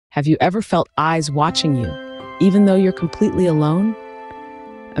Have you ever felt eyes watching you, even though you're completely alone?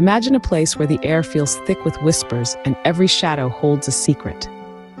 Imagine a place where the air feels thick with whispers and every shadow holds a secret.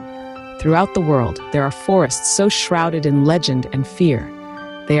 Throughout the world, there are forests so shrouded in legend and fear,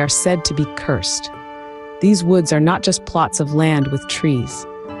 they are said to be cursed. These woods are not just plots of land with trees.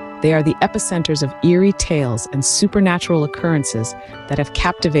 They are the epicenters of eerie tales and supernatural occurrences that have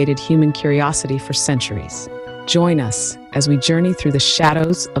captivated human curiosity for centuries. Join us as we journey through the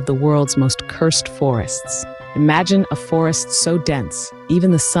shadows of the world's most cursed forests. Imagine a forest so dense,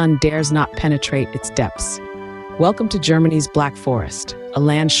 even the sun dares not penetrate its depths. Welcome to Germany's Black Forest, a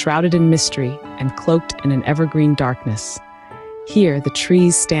land shrouded in mystery and cloaked in an evergreen darkness. Here, the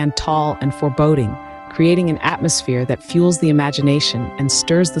trees stand tall and foreboding, creating an atmosphere that fuels the imagination and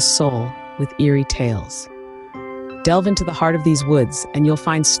stirs the soul with eerie tales. Delve into the heart of these woods, and you'll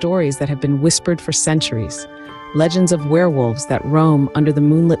find stories that have been whispered for centuries. Legends of werewolves that roam under the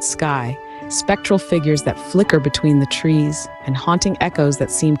moonlit sky, spectral figures that flicker between the trees, and haunting echoes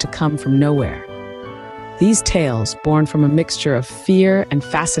that seem to come from nowhere. These tales, born from a mixture of fear and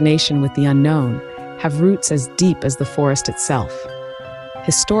fascination with the unknown, have roots as deep as the forest itself.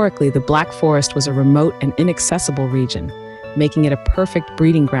 Historically, the Black Forest was a remote and inaccessible region, making it a perfect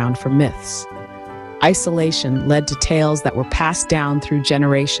breeding ground for myths. Isolation led to tales that were passed down through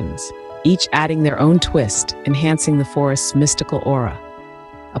generations, each adding their own twist, enhancing the forest's mystical aura.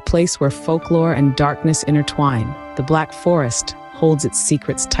 A place where folklore and darkness intertwine, the Black Forest holds its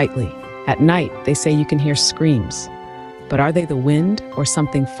secrets tightly. At night, they say you can hear screams. But are they the wind or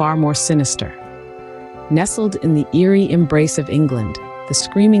something far more sinister? Nestled in the eerie embrace of England, the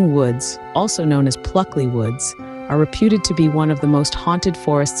Screaming Woods, also known as Pluckley Woods, are reputed to be one of the most haunted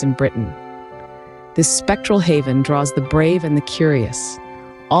forests in Britain. This spectral haven draws the brave and the curious,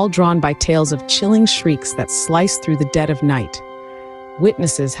 all drawn by tales of chilling shrieks that slice through the dead of night.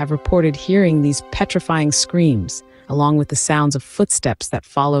 Witnesses have reported hearing these petrifying screams, along with the sounds of footsteps that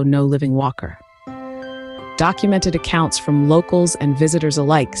follow no living walker. Documented accounts from locals and visitors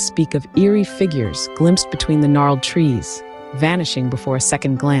alike speak of eerie figures glimpsed between the gnarled trees, vanishing before a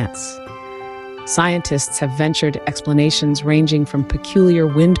second glance. Scientists have ventured explanations ranging from peculiar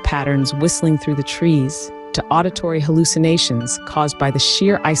wind patterns whistling through the trees to auditory hallucinations caused by the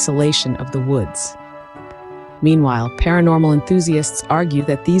sheer isolation of the woods. Meanwhile, paranormal enthusiasts argue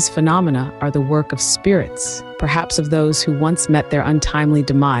that these phenomena are the work of spirits, perhaps of those who once met their untimely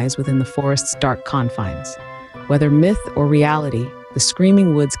demise within the forest's dark confines. Whether myth or reality, the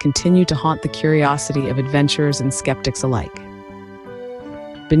Screaming Woods continue to haunt the curiosity of adventurers and skeptics alike.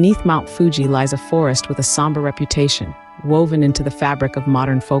 Beneath Mount Fuji lies a forest with a somber reputation, woven into the fabric of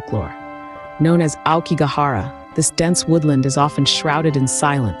modern folklore. Known as Aokigahara, this dense woodland is often shrouded in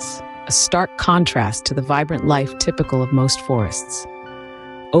silence, a stark contrast to the vibrant life typical of most forests.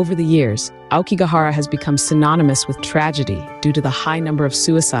 Over the years, Aokigahara has become synonymous with tragedy due to the high number of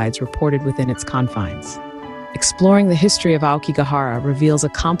suicides reported within its confines. Exploring the history of Aokigahara reveals a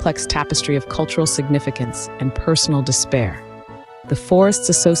complex tapestry of cultural significance and personal despair. The forest's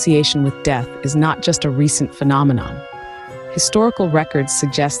association with death is not just a recent phenomenon. Historical records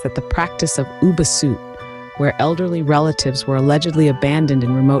suggest that the practice of ubasut, where elderly relatives were allegedly abandoned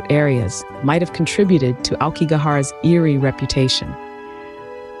in remote areas, might have contributed to Aokigahara's eerie reputation.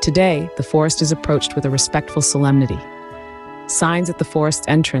 Today, the forest is approached with a respectful solemnity. Signs at the forest's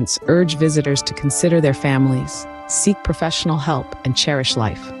entrance urge visitors to consider their families, seek professional help, and cherish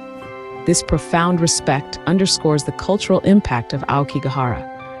life. This profound respect underscores the cultural impact of Aokigahara,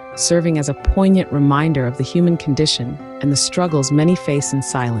 serving as a poignant reminder of the human condition and the struggles many face in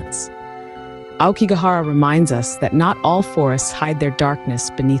silence. Aokigahara reminds us that not all forests hide their darkness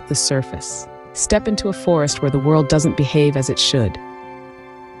beneath the surface. Step into a forest where the world doesn't behave as it should.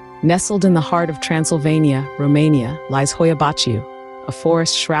 Nestled in the heart of Transylvania, Romania, lies Hoia-Baciu, a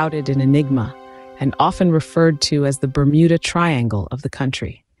forest shrouded in enigma and often referred to as the Bermuda Triangle of the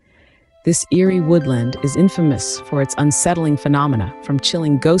country. This eerie woodland is infamous for its unsettling phenomena, from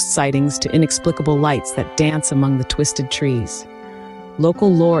chilling ghost sightings to inexplicable lights that dance among the twisted trees.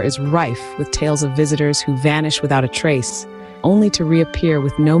 Local lore is rife with tales of visitors who vanish without a trace, only to reappear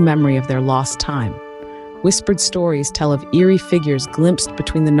with no memory of their lost time. Whispered stories tell of eerie figures glimpsed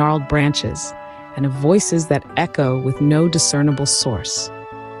between the gnarled branches, and of voices that echo with no discernible source.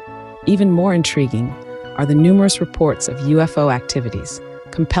 Even more intriguing are the numerous reports of UFO activities,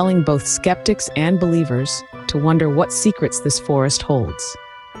 compelling both skeptics and believers to wonder what secrets this forest holds.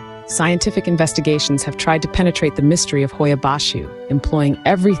 Scientific investigations have tried to penetrate the mystery of Hoia-Baciu, employing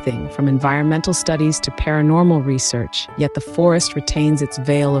everything from environmental studies to paranormal research, yet the forest retains its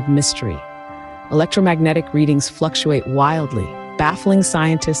veil of mystery. Electromagnetic readings fluctuate wildly, baffling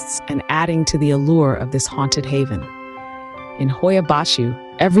scientists and adding to the allure of this haunted haven. In Hoya-Bashu,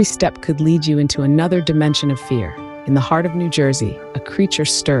 every step could lead you into another dimension of fear. In the heart of New Jersey, a creature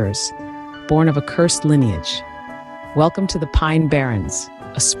stirs, born of a cursed lineage. Welcome to the Pine Barrens,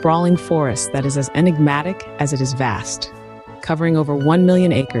 a sprawling forest that is as enigmatic as it is vast. Covering over 1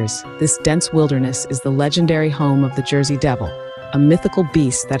 million acres, this dense wilderness is the legendary home of the Jersey Devil, a mythical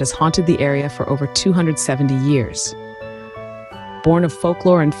beast that has haunted the area for over 270 years. Born of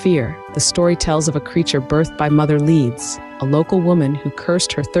folklore and fear, the story tells of a creature birthed by Mother Leeds, a local woman who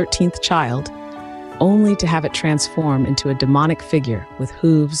cursed her 13th child, only to have it transform into a demonic figure with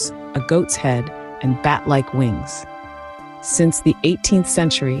hooves, a goat's head, and bat-like wings. Since the 18th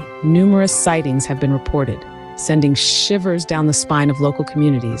century, numerous sightings have been reported, sending shivers down the spine of local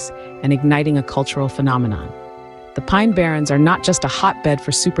communities and igniting a cultural phenomenon. The Pine Barrens are not just a hotbed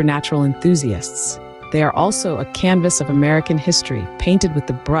for supernatural enthusiasts. They are also a canvas of American history painted with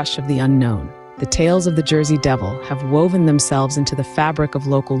the brush of the unknown. The tales of the Jersey Devil have woven themselves into the fabric of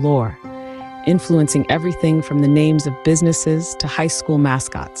local lore, influencing everything from the names of businesses to high school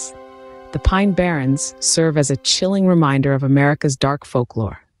mascots. The Pine Barrens serve as a chilling reminder of America's dark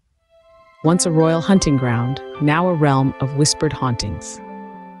folklore. Once a royal hunting ground, now a realm of whispered hauntings.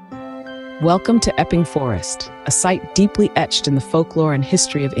 Welcome to Epping Forest, a site deeply etched in the folklore and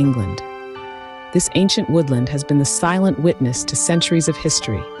history of England. This ancient woodland has been the silent witness to centuries of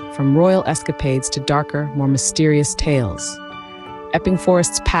history, from royal escapades to darker, more mysterious tales. Epping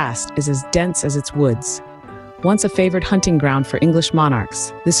Forest's past is as dense as its woods. Once a favored hunting ground for English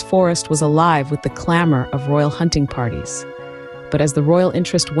monarchs, this forest was alive with the clamor of royal hunting parties. But as the royal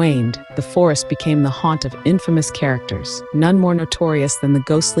interest waned, the forest became the haunt of infamous characters, none more notorious than the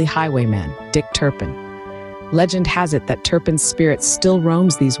ghostly highwayman, Dick Turpin. Legend has it that Turpin's spirit still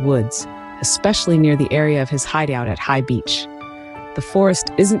roams these woods, especially near the area of his hideout at High Beach. The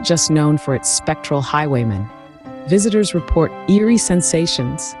forest isn't just known for its spectral highwaymen. Visitors report eerie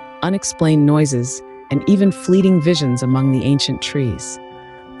sensations, unexplained noises, and even fleeting visions among the ancient trees.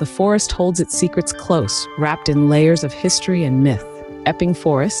 The forest holds its secrets close, wrapped in layers of history and myth. Epping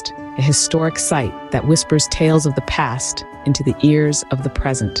Forest, a historic site that whispers tales of the past into the ears of the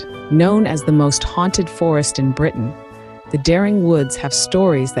present. Known as the most haunted forest in Britain, the daring woods have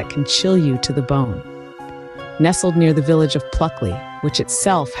stories that can chill you to the bone. Nestled near the village of Pluckley, which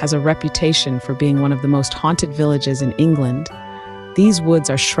itself has a reputation for being one of the most haunted villages in England, these woods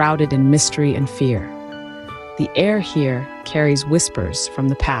are shrouded in mystery and fear. The air here carries whispers from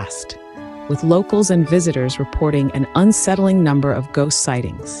the past, with locals and visitors reporting an unsettling number of ghost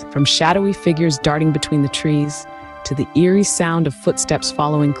sightings, from shadowy figures darting between the trees to the eerie sound of footsteps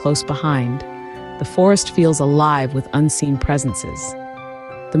following close behind. The forest feels alive with unseen presences.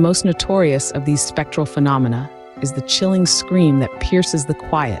 The most notorious of these spectral phenomena is the chilling scream that pierces the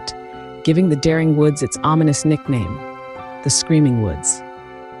quiet, giving the daring woods its ominous nickname, the Screaming Woods.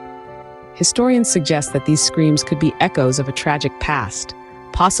 Historians suggest that these screams could be echoes of a tragic past,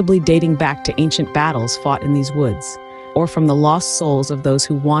 possibly dating back to ancient battles fought in these woods, or from the lost souls of those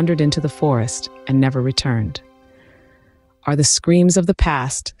who wandered into the forest and never returned. Are the screams of the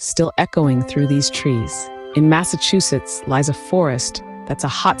past still echoing through these trees? In Massachusetts lies a forest that's a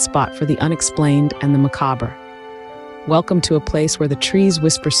hotspot for the unexplained and the macabre. Welcome to a place where the trees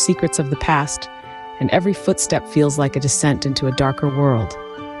whisper secrets of the past, and every footstep feels like a descent into a darker world.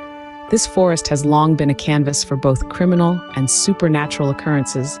 This forest has long been a canvas for both criminal and supernatural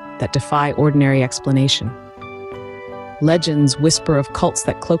occurrences that defy ordinary explanation. Legends whisper of cults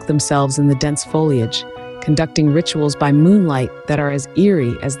that cloak themselves in the dense foliage, conducting rituals by moonlight that are as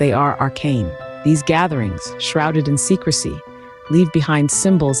eerie as they are arcane. These gatherings, shrouded in secrecy, leave behind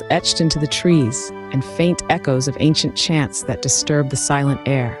symbols etched into the trees and faint echoes of ancient chants that disturb the silent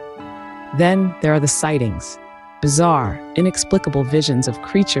air. Then there are the sightings, bizarre, inexplicable visions of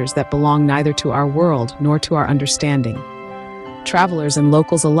creatures that belong neither to our world nor to our understanding. Travelers and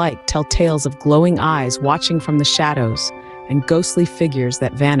locals alike tell tales of glowing eyes watching from the shadows and ghostly figures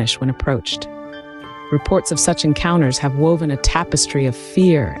that vanish when approached. Reports of such encounters have woven a tapestry of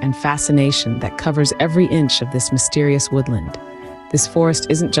fear and fascination that covers every inch of this mysterious woodland. This forest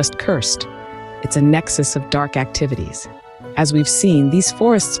isn't just cursed, it's a nexus of dark activities. As we've seen, these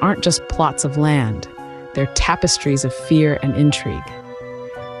forests aren't just plots of land, they're tapestries of fear and intrigue.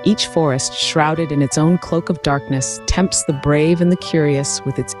 Each forest, shrouded in its own cloak of darkness, tempts the brave and the curious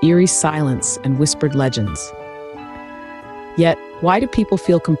with its eerie silence and whispered legends. Yet, why do people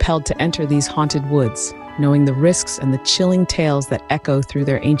feel compelled to enter these haunted woods, knowing the risks and the chilling tales that echo through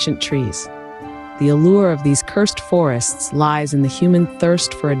their ancient trees? The allure of these cursed forests lies in the human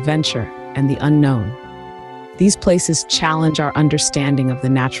thirst for adventure and the unknown. These places challenge our understanding of the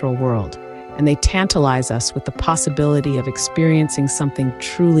natural world, and they tantalize us with the possibility of experiencing something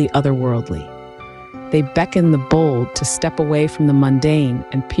truly otherworldly. They beckon the bold to step away from the mundane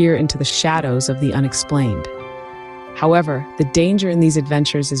and peer into the shadows of the unexplained. However, the danger in these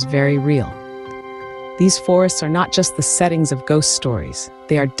adventures is very real. These forests are not just the settings of ghost stories,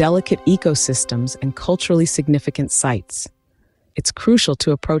 they are delicate ecosystems and culturally significant sites. It's crucial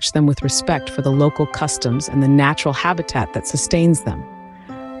to approach them with respect for the local customs and the natural habitat that sustains them.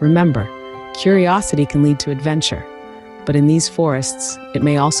 Remember, curiosity can lead to adventure, but in these forests, it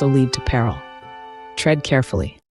may also lead to peril. Tread carefully.